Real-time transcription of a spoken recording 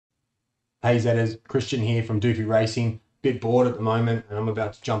Hey Zedders, Christian here from Doofy Racing. Bit bored at the moment, and I'm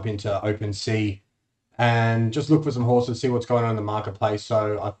about to jump into open sea and just look for some horses, see what's going on in the marketplace.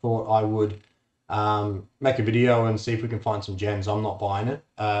 So I thought I would make a video and see if we can find some gems. I'm not buying it,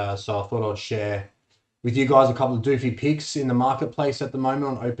 so I thought I'd share with you guys a couple of Doofy picks in the marketplace at the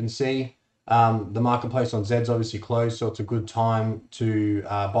moment on open sea. The marketplace on Zed's obviously closed, so it's a good time to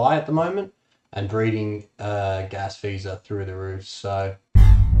buy at the moment. And breeding gas fees are through the roof, so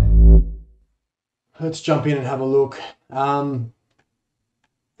let's jump in and have a look. First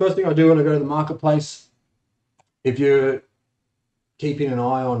thing I do when I go to the marketplace, if you're keeping an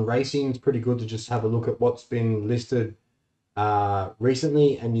eye on racing, it's pretty good to just have a look at what's been listed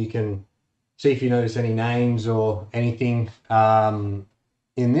recently, and you can see if you notice any names or anything in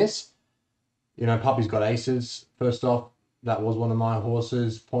this. You know, Puppy's got aces. First off, that was one of my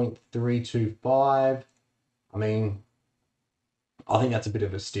horses, 0.325. I mean, I think that's a bit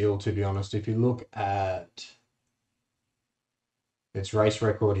of a steal, to be honest. If you look at its race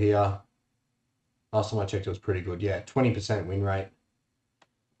record here, last time I checked, it was pretty good. Yeah, 20% win rate.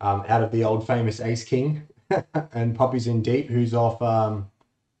 Out of the old famous Ace King. And Puppy's in deep, who's off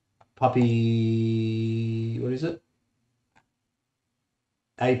Puppy... What is it?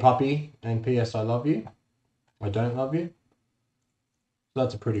 A Puppy and P.S. I love you. I don't love you. So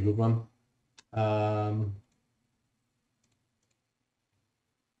that's a pretty good one.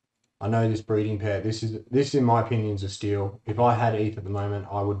 I know this breeding pair. This in my opinion is a steal. If I had ETH at the moment,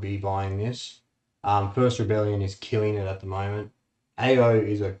 I would be buying this. First Rebellion is killing it at the moment. AO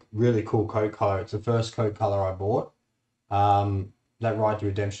is a really cool coat color. It's the first coat color I bought. That Ride to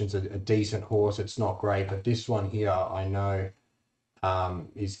Redemption is a decent horse. It's not great, but this one here I know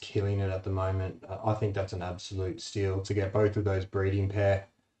is killing it at the moment. I think that's an absolute steal to get both of those breeding pair.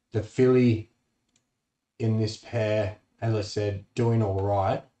 The filly in this pair, as I said, doing all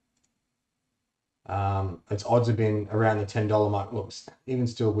right. Its odds have been around the $10 mark. Look, even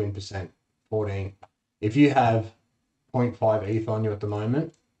still win percent, 14. If you have 0.5 ETH on you at the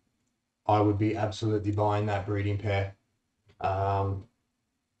moment, I would be absolutely buying that breeding pair.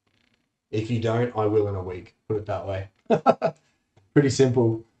 If you don't, I will in a week. Put it that way. Pretty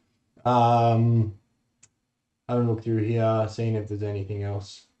simple. Having a look through here, seeing if there's anything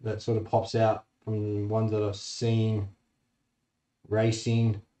else that sort of pops out from ones that I've seen.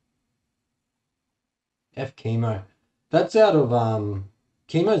 Racing. F Chemo. That's out of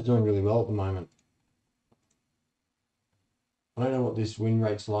Chemo's doing really well at the moment. I don't know what this win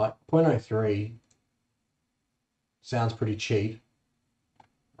rate's like. 0.03 sounds pretty cheap.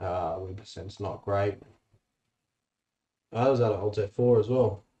 Win percent's not great. That was out of Alt F4 as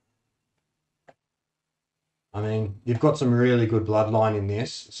well. I mean, you've got some really good bloodline in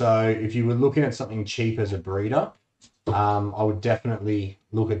this. So if you were looking at something cheap as a breeder, I would definitely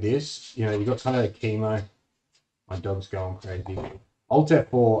look at this. You know, you've got kind of a Chemo. My dog's going crazy. Alt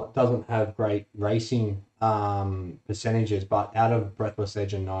F4 doesn't have great racing percentages, but out of Breathless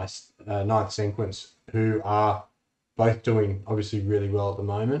Edge and Ninth Sequence, who are both doing obviously really well at the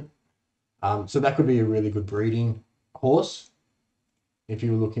moment. So that could be a really good breeding horse if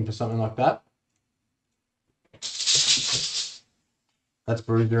you were looking for something like that. That's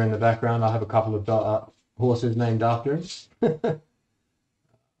Bruiser in the background. I have a couple of horses named after him.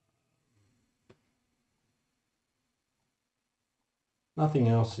 Nothing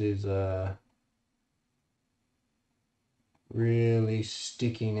else is really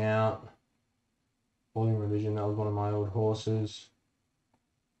sticking out. Falling Revision, that was one of my old horses.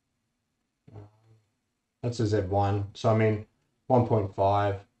 That's a Z1. So, I mean,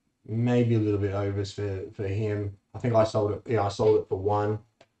 1.5, maybe a little bit overs for him. I think I sold it. Yeah, I sold it for 1.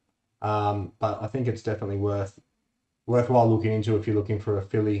 But I think it's definitely worthwhile looking into if you're looking for a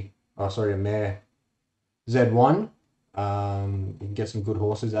filly. Oh, sorry, a mare. Z1. You can get some good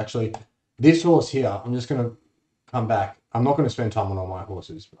horses. Actually, this horse here, I'm just going to come back. I'm not going to spend time on all my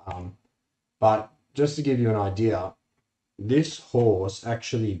horses. But just to give you an idea, this horse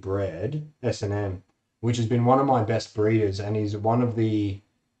actually bred S&M, which has been one of my best breeders, and is one of the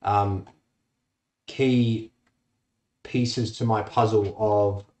key pieces to my puzzle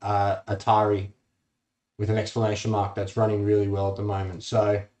of Atari with an exclamation mark that's running really well at the moment.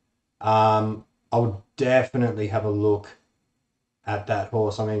 So I would definitely have a look at that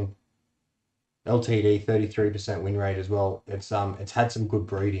horse. I mean, LTD 33% win rate as well. It's had some good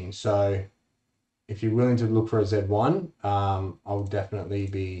breeding. So if you're willing to look for a Z1, I will definitely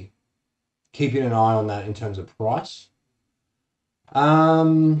be keeping an eye on that in terms of price.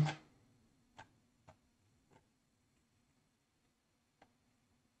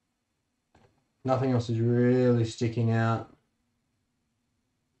 Nothing else is really sticking out.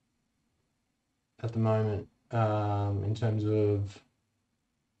 at the moment in terms of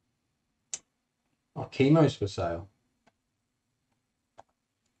chemo's for sale.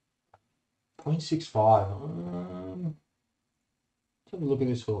 0.65. Let's have a look at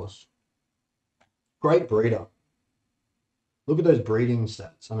this horse. Great breeder. Look at those breeding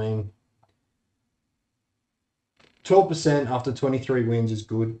stats. I mean, 12% after 23 wins is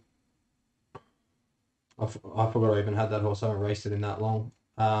good. I forgot I even had that horse. I haven't raced it in that long.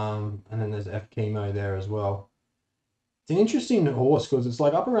 And then there's F Chemo there as well. It's an interesting horse because it's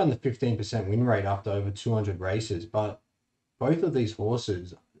like up around the 15% win rate after over 200 races. But both of these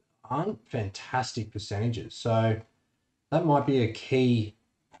horses aren't fantastic percentages. So that might be a key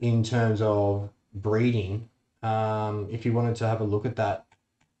in terms of breeding. If you wanted to have a look at that,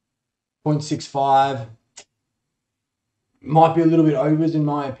 0.65 might be a little bit overs in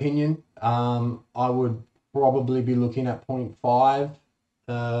my opinion. I would probably be looking at 0.5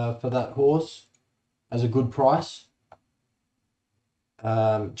 for that horse as a good price.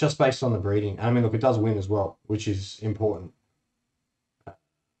 Just based on the breeding. I mean, look, it does win as well, which is important.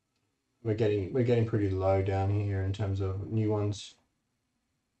 We're getting pretty low down here in terms of new ones.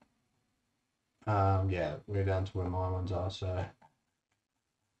 Yeah, we're down to where my ones are. So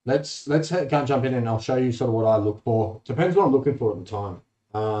let's jump in and I'll show you sort of what I look for. Depends what I'm looking for at the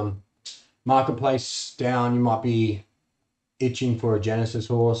time. Marketplace down, you might be itching for a Genesis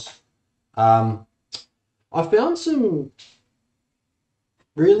horse. I found some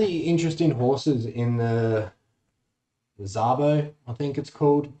really interesting horses in the Zabo, I think it's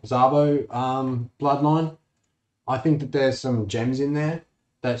called Zabo bloodline. I think that there's some gems in there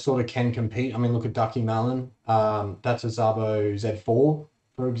that sort of can compete. I mean, look at Ducky Malin. That's a Zabo Z4, for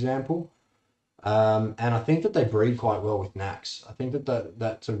example. And I think that they breed quite well with Nax. I think that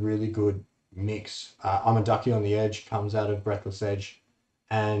that's a really good mix. I'm a Ducky on the Edge comes out of Breathless Edge,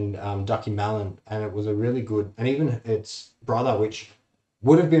 and Ducky Malin, and it was a really good. And even its brother, which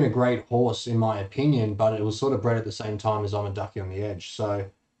would have been a great horse in my opinion, but it was sort of bred at the same time as I'm a Ducky on the Edge, so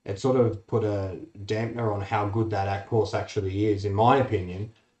it sort of put a dampener on how good that horse actually is, in my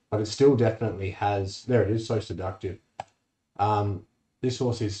opinion. But it still definitely has. There it is, So Seductive. This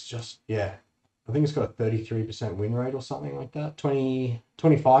horse is just, yeah. I think it's got a 33% win rate or something like that.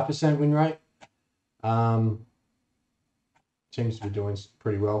 25% win rate. Seems to be doing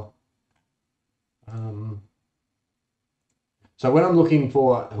pretty well. So when I'm looking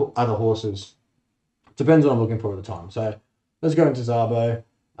for other horses, it depends what I'm looking for at the time. So let's go into Zabo.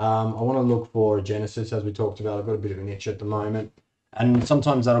 I want to look for a Genesis, as we talked about. I've got a bit of an itch at the moment. And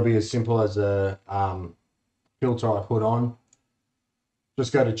sometimes that'll be as simple as a filter I put on.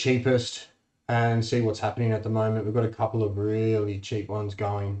 Just go to cheapest and see what's happening at the moment. We've got a couple of really cheap ones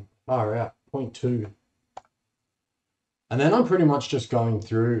going. Far out, 0.2. And then I'm pretty much just going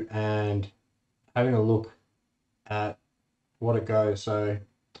through and having a look at what it goes. So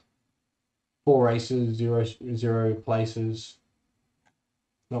 4 races, zero places,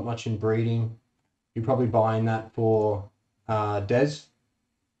 not much in breeding. You're probably buying that for Des,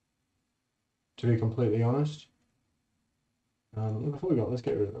 to be completely honest. Before we go, let's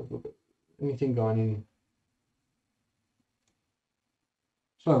get rid of anything going in.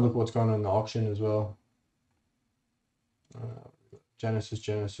 Just want to look at what's going on in the auction as well. Genesis,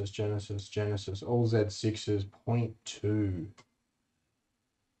 all Z6s, 0.2.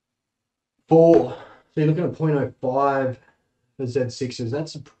 4. So you're looking at 0.05 for Z6s.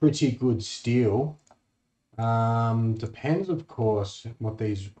 That's a pretty good steal. Depends, of course, what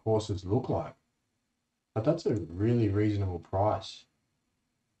these horses look like. But that's a really reasonable price.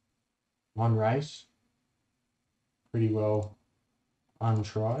 1 race. Pretty well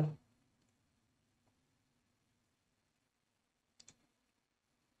untried.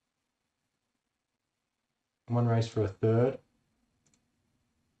 One race for a third.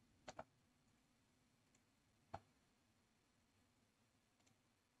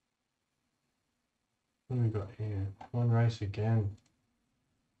 What have we got here? 1 race again.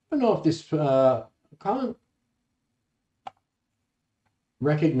 I don't know if this I can't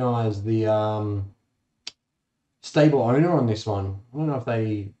recognize the stable owner on this one. I don't know if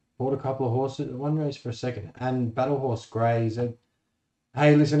they bought a couple of horses. 1 race for a second. And Battle Horse Greys.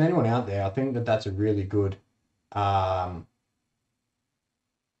 Hey, listen, anyone out there, I think that that's a really good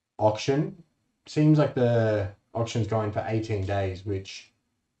auction. Seems like the auction's going for 18 days, which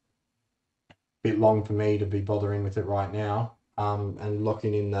a bit long for me to be bothering with it right now, and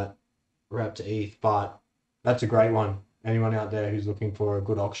locking in that wrap to ETH, but that's a great one. Anyone out there who's looking for a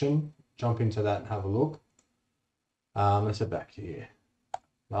good auction, jump into that and have a look. Let's head back here.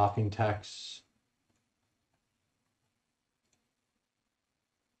 Laughing Tax.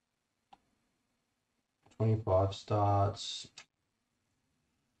 25 starts.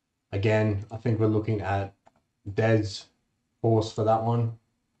 Again, I think we're looking at Des horse for that one.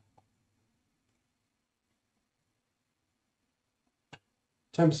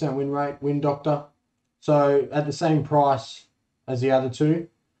 10% win rate, win doctor. So at the same price as the other two.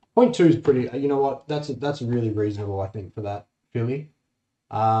 0.2 is pretty, you know what, that's really reasonable, I think, for that filly.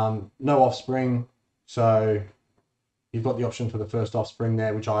 No offspring, so you've got the option for the first offspring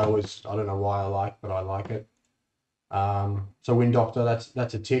there, which I don't know why I like, but I like it. So win doctor,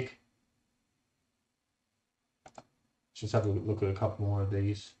 that's a tick. Let's just have a look at a couple more of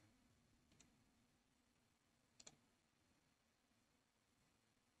these.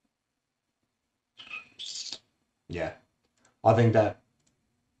 Yeah, I think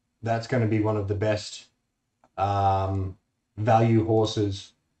that's going to be one of the best value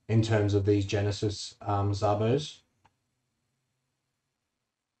horses in terms of these Genesis Zabos.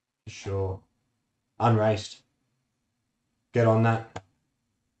 For sure. Unraced. Get on that.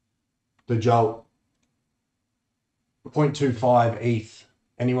 The Jolt. 0.25 ETH.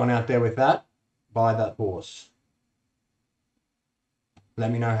 Anyone out there with that? Buy that horse.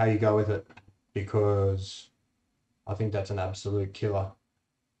 Let me know how you go with it, because I think that's an absolute killer.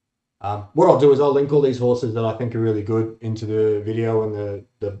 What I'll do is I'll link all these horses that I think are really good into the video and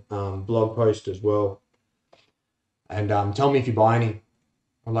the blog post as well. And tell me if you buy any.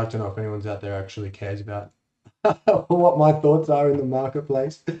 I'd like to know if anyone's out there actually cares about what my thoughts are in the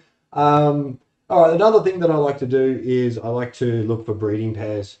marketplace. All right, another thing that I like to do is I like to look for breeding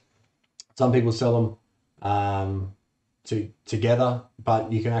pairs. Some people sell them together,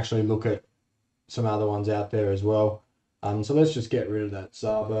 but you can actually look at some other ones out there as well. So let's just get rid of that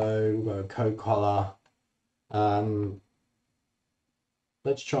Sabo. We'll go coat collar.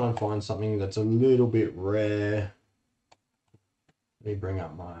 Let's try and find something that's a little bit rare. Let me bring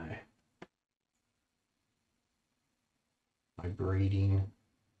up my breeding.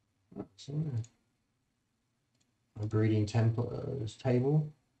 My breeding templates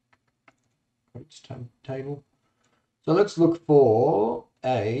table. Quotes table. So let's look for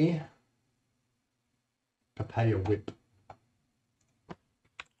a papaya whip.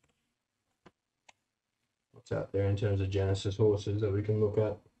 What's out there in terms of Genesis horses that we can look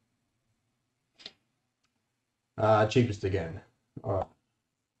at? Cheapest again. All right.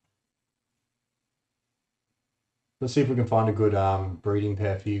 Let's see if we can find a good breeding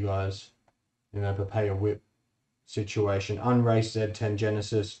pair for you guys. You know, papaya whip situation. Unraced Z10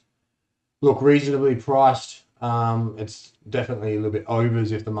 Genesis. Look, reasonably priced. It's definitely a little bit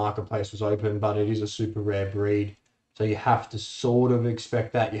overs if the marketplace was open, but it is a super rare breed. So you have to sort of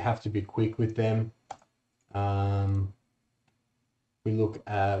expect that. You have to be quick with them. We look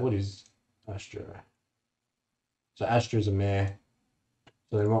at, what is Astra? So Astra's a mare.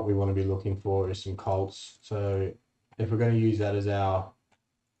 So then what we want to be looking for is some colts. So if we're going to use that as our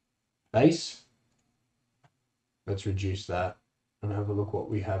base, let's reduce that and have a look what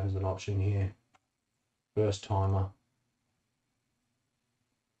we have as an option here. First timer.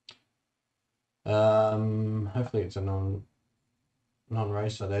 Hopefully it's a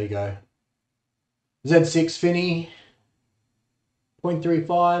non-racer. There you go. Z6 Finny.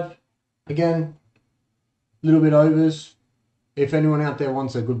 0.35. Again, a little bit overs. If anyone out there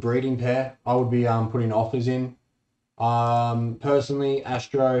wants a good breeding pair, I would be putting offers in. Personally,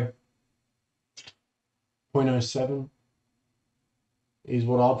 Astro 0.07 is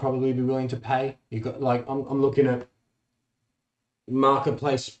what I'll probably be willing to pay. You got, like, I'm looking at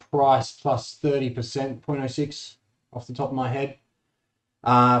marketplace price plus 30%, 0.06 off the top of my head.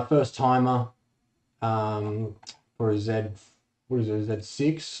 First timer for a Z, what is it,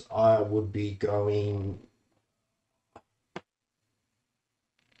 Z6, I would be going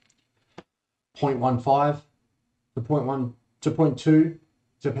 0.15 to 0.1 to 0.2.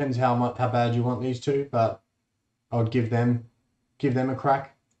 Depends how bad you want these two, but I would give them a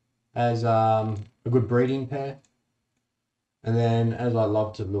crack as a good breeding pair. And then, as I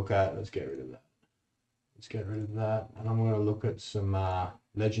love to look at, let's get rid of that. Let's get rid of that, and I'm going to look at some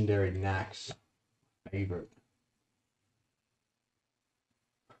legendary knacks. Favorite.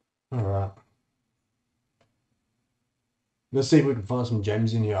 All right. Let's see if we can find some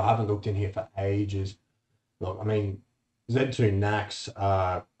gems in here. I haven't looked in here for ages. Look, I mean, Z2 knacks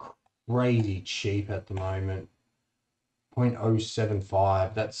are crazy cheap at the moment.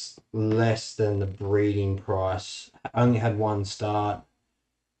 0.075. That's less than the breeding price. Only had one start.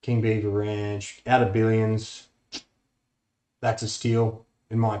 King Beaver Ranch, out of billions. That's a steal,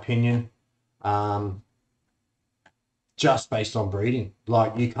 in my opinion. Just based on breeding.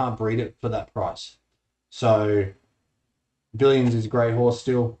 Like, you can't breed it for that price. So, billions is a great horse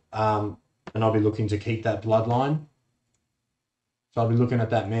still. and I'll be looking to keep that bloodline. So I'll be looking at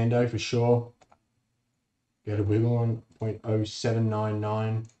that Mando for sure. Get a wiggle on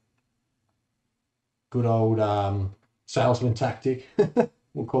 0.0799. Good old salesman tactic.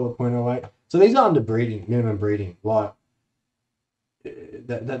 We'll call it 0.08. So these are under breeding, minimum breeding. Like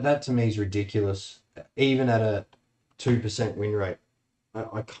that to me is ridiculous. Even at a 2% win rate,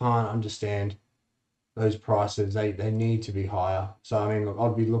 I can't understand those prices. They need to be higher. So I mean, look,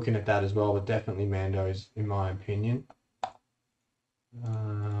 I'd be looking at that as well, but definitely Mando's in my opinion.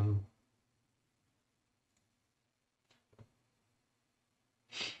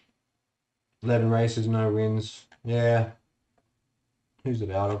 11 races, no wins. Yeah. Who's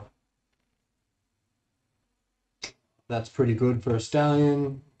it out of? That's pretty good for a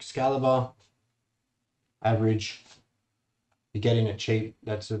stallion. Excalibur. Average. You're getting it cheap.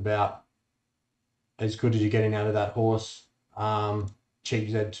 That's about as good as you're getting out of that horse. Cheap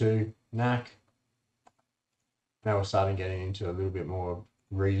Z2. Knack. Now we're starting getting into a little bit more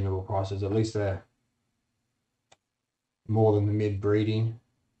reasonable prices. At least they're more than the mid breeding.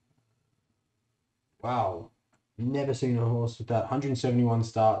 Wow. Never seen a horse with that. 171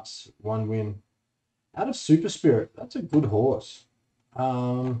 starts, 1 win. Out of Super Spirit. That's a good horse.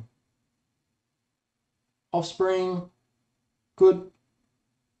 Offspring. Good.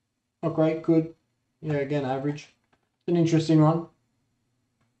 Not great. Good. Yeah, again, average. It's an interesting one.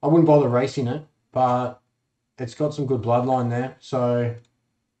 I wouldn't bother racing it, but it's got some good bloodline there. So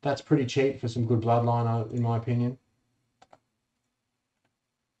that's pretty cheap for some good bloodline, in my opinion.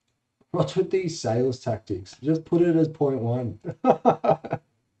 What's with these sales tactics? Just put it as 0.1.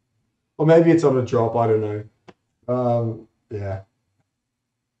 Or maybe it's on a drop, I don't know. Yeah.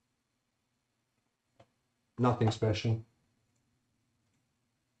 Nothing special.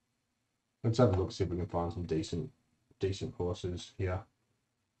 Let's have a look, see if we can find some decent horses here.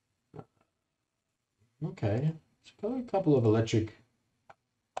 Okay. It's got a couple of electric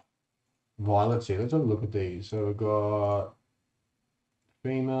violets here. Let's have a look at these. So we've got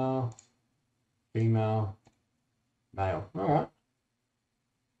female, male. All right.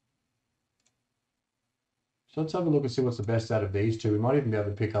 So let's have a look and see what's the best out of these two. We might even be able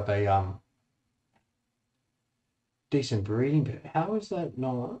to pick up a decent breeding pair. How is that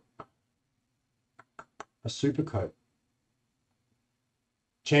not a super coat?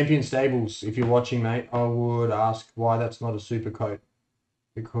 Champion Stables, if you're watching, mate, I would ask why that's not a super coat,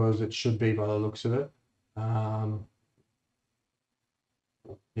 because it should be by the looks of it.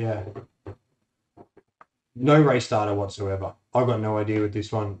 Yeah. No race data whatsoever. I've got no idea with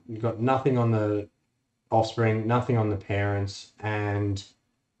this one. You've got nothing on the offspring, nothing on the parents, and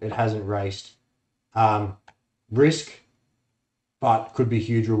it hasn't raced. Risk, but could be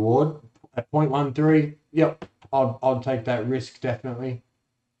huge reward. At 0.13, yep, I'd take that risk definitely.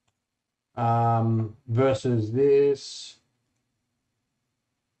 Versus this,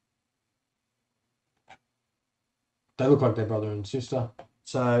 they look like they're brother and sister.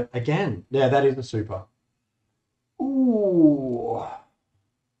 So again, yeah, that is the super. Ooh.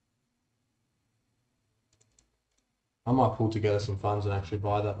 I might pull together some funds and actually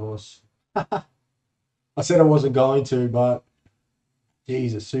buy that horse. I said I wasn't going to, but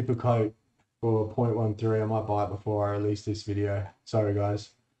geez, a super coat for 0.13. I might buy it before I release this video. Sorry, guys.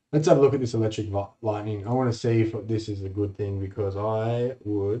 Let's have a look at this electric lightning. I want to see if this is a good thing, because I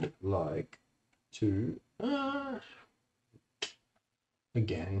would like to...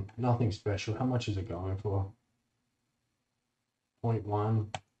 again, nothing special. How much is it going for? 0.1.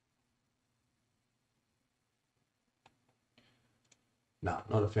 No,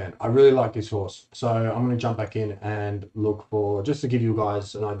 not a fan. I really like this horse. So I'm going to jump back in and look for, just to give you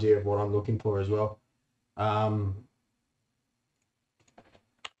guys an idea of what I'm looking for as well.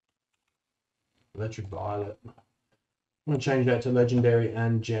 Electric Violet. I'm going to change that to Legendary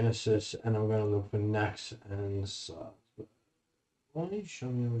and Genesis, and I'm going to look for Nax and Sub. Why don't you show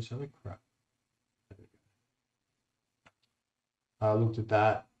me all this other crap? I looked at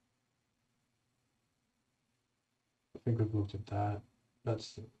that. I think we've looked at that.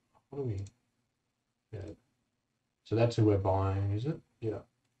 That's the, what do we? Yeah. So that's who we're buying, is it? Yeah.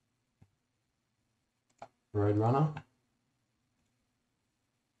 Roadrunner.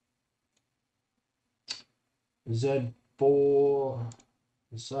 Z4.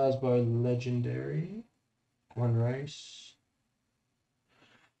 Sizebo Legendary. 1 race.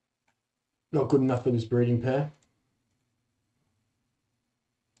 Not good enough for this breeding pair.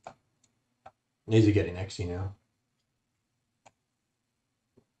 These are getting Xy now.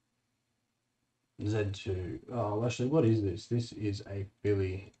 Z2. Oh, actually, what is this? This is a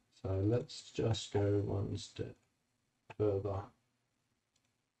filly. So let's just go one step further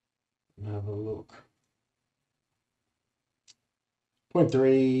and have have a look.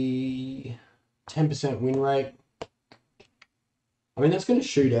 0.3, 10% win rate. I mean, that's going to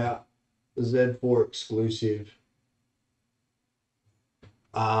shoot out the Z4 exclusive.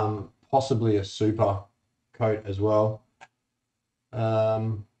 Possibly a super coat as well.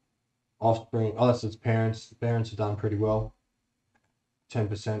 Offspring. Oh, that's its parents. The parents have done pretty well.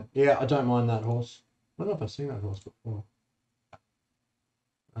 10%. Yeah, I don't mind that horse. I don't know if I've seen that horse before.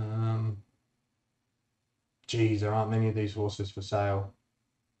 Geez, there aren't many of these horses for sale.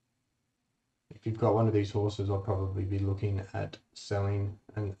 If you've got one of these horses, I'll probably be looking at selling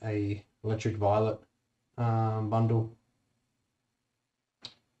a electric violet bundle.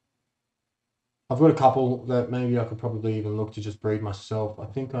 I've got a couple that maybe I could probably even look to just breed myself. I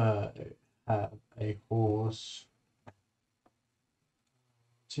think I have a horse.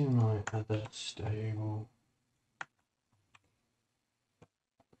 It's in my other stable.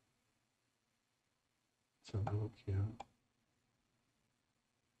 Let's have a look here.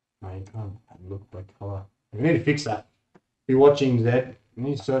 No, you can't look by colour. We need to fix that. If you're watching Zed, you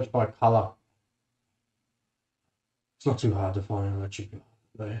need to search by colour. It's not too hard to find an electric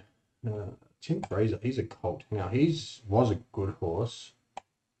though. Tim Fraser, he's a colt. Now, was a good horse.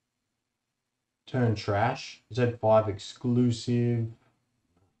 Turn trash. Z5 exclusive.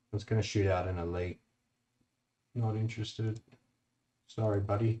 It's going to shoot out an elite. Not interested. Sorry,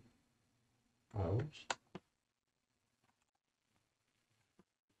 buddy. Oh, oops.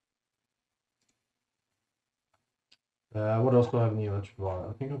 What else do I have in the electric violet?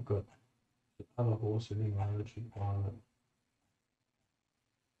 I think I've got other horses in my electric violet.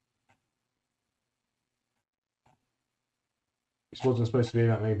 This wasn't supposed to be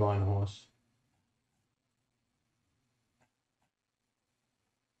about me buying a horse.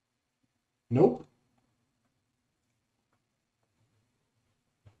 Nope.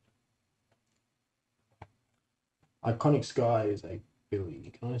 Iconic Sky is a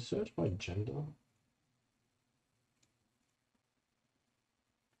filly. Can I search by gender?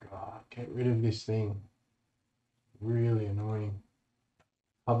 God, get rid of this thing. Really annoying.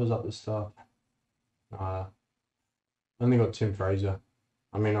 Covers up the stuff. Only got Tim Fraser.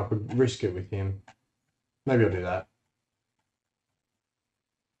 I mean, I could risk it with him. Maybe I'll do that.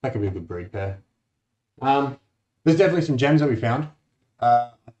 That could be a good breed pair. There's definitely some gems that we found.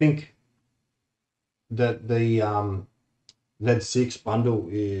 I think that the Z6 bundle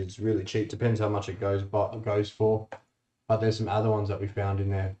is really cheap. Depends how much it goes for. But there's some other ones that we found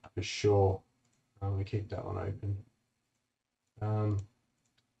in there for sure. We keep that one open.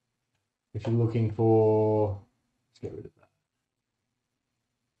 If you're looking for, let's get rid of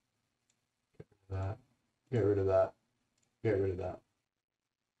that. Get rid of that. Get rid of that.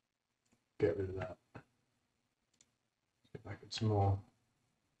 Get rid of that. Let's get back at some more.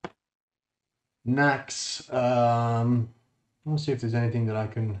 Nax. Let's see if there's anything that I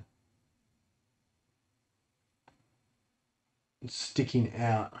can sticking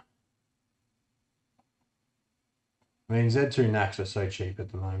out. I mean, Z2 Nax are so cheap at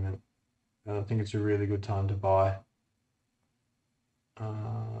the moment. I think it's a really good time to buy.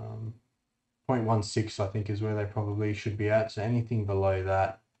 0.16 I think is where they probably should be at. So anything below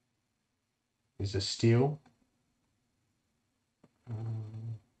that is a steal.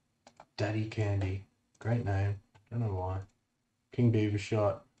 Daddy Candy, great name. Don't know why. King Beaver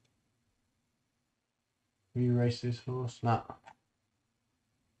Shot. Have you raced this horse? Nah.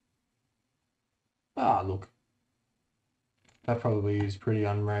 Ah, look. That probably is pretty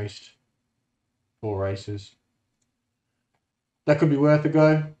unraced. 4 races. That could be worth a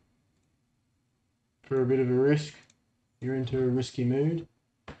go for a bit of a risk. You're into a risky mood.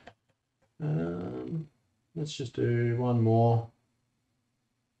 Let's just do one more.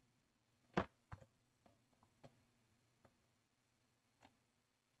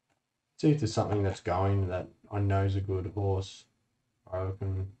 See if there's something that's going that I know is a good horse. I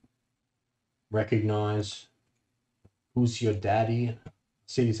can recognize. Who's your daddy?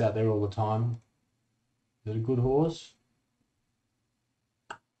 See this out there all the time. Is it a good horse?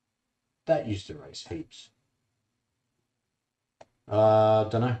 That used to race heaps.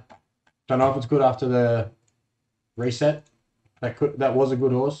 Don't know. Don't know if it's good after the reset. That was a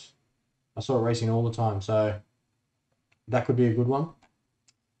good horse. I saw it racing all the time, so that could be a good one.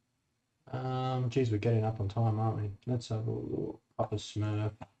 Geez, we're getting up on time, aren't we? Let's have a look. Papa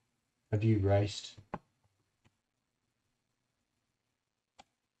Smurf. Have you raced?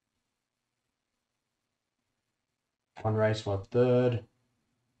 One race, 1/3.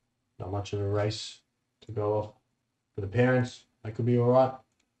 Not much of a race to go off for the parents. That could be all right.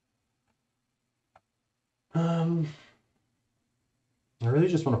 I really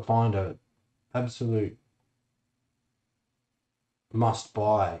just want to find a absolute must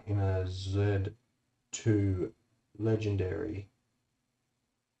buy in a Z2 legendary.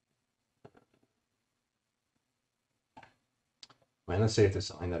 Man, let's see if there's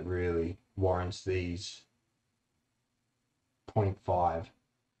something that really warrants these 0.5.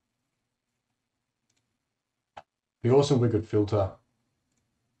 Be awesome if we could filter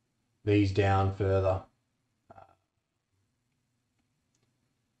these down further.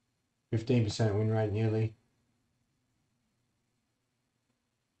 15% win rate nearly.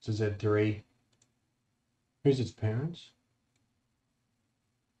 It's a Z3. Who's its parents?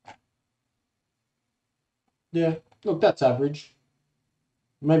 Yeah, look, that's average.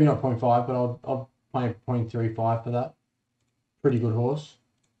 Maybe not 0.5, but I'll pay 0.35 for that. Pretty good horse.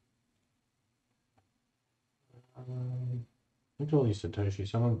 Look at all these Satoshi.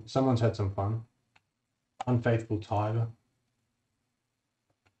 Someone's had some fun. Unfaithful Tiger.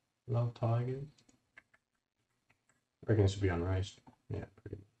 Love tigers. I reckon this would be unraced. Yeah,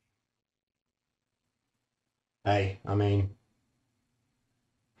 pretty much. Hey, I mean,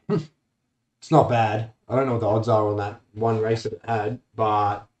 it's not bad. I don't know what the odds are on that one race that it had,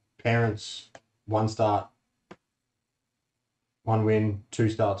 but parents, 1 start, 1 win, 2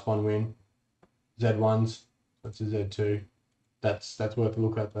 starts, 1 win. Z1s, that's a Z2. That's worth a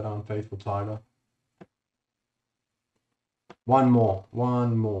look at, that Unfaithful Tiger. One more.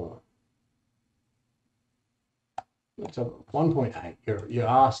 Let's have 1.8. You're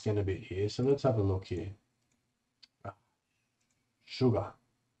asking a bit here, so let's have a look here. Sugar.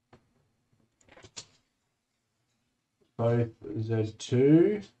 Both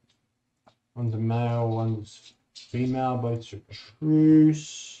Z2. One's a male, one's female, both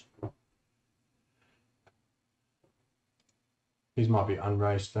chartreuse. These might be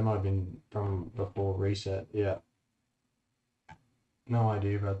unraced. They might have been from before reset. Yeah. No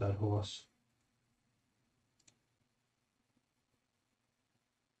idea about that horse.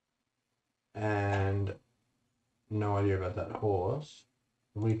 And no idea about that horse.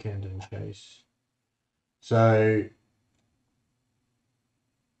 Weekend and Chase. So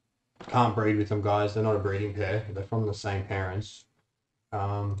can't breed with them, guys. They're not a breeding pair. They're from the same parents.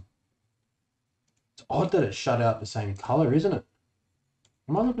 It's odd that it shut out the same color, isn't it?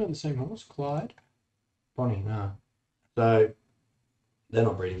 Am I looking at the same horse? Clyde? Bonnie, no. So they're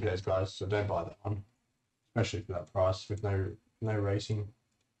not breeding pairs, guys, so don't buy that one. Especially for that price with no racing.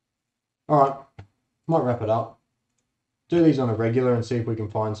 Alright, might wrap it up. Do these on a regular and see if we can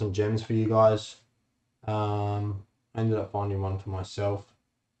find some gems for you guys. I ended up finding one for myself,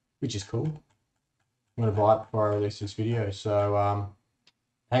 which is cool. I'm going to buy it before I release this video. So,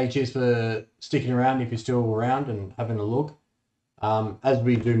 hey, cheers for sticking around if you're still around and having a look. As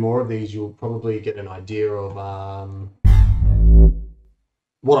we do more of these, you'll probably get an idea of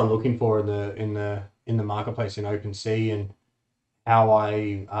what I'm looking for in the marketplace in OpenSea, and how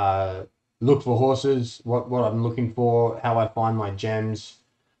I look for horses, what I'm looking for, how I find my gems,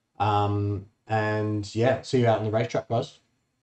 and yeah, see you out in the racetrack, guys.